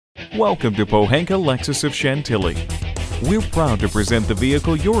Welcome to Pohanka Lexus of Chantilly. We're proud to present the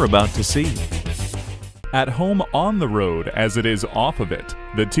vehicle you're about to see. At home on the road as it is off of it,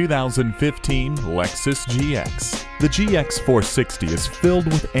 the 2015 Lexus GX. The GX 460 is filled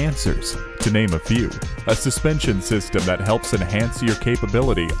with answers, to name a few. A suspension system that helps enhance your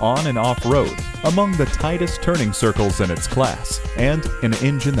capability on and off-road among the tightest turning circles in its class, and an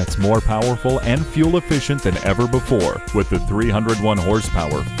engine that's more powerful and fuel-efficient than ever before with the 301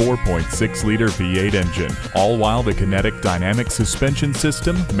 horsepower 4.6-liter V8 engine, all while the kinetic dynamic suspension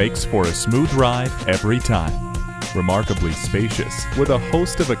system makes for a smooth ride every time. Remarkably spacious, with a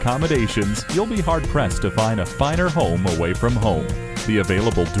host of accommodations, you'll be hard-pressed to find a finer home away from home. The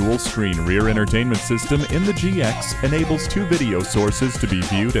available dual-screen rear entertainment system in the GX enables 2 video sources to be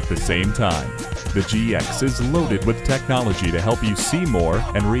viewed at the same time. The GX is loaded with technology to help you see more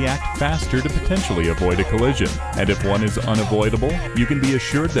and react faster to potentially avoid a collision. And if one is unavoidable, you can be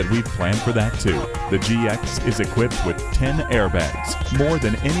assured that we've planned for that too. The GX is equipped with 10 airbags, more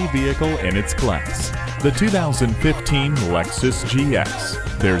than any vehicle in its class. The 2015 Lexus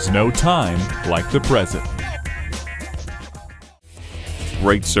GX. There's no time like the present.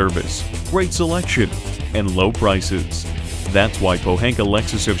 Great service, great selection, and low prices. That's why Pohanka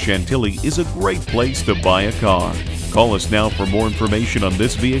Lexus of Chantilly is a great place to buy a car. Call us now for more information on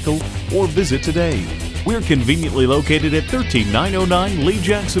this vehicle or visit today. We're conveniently located at 13909 Lee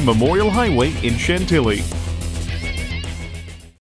Jackson Memorial Highway in Chantilly.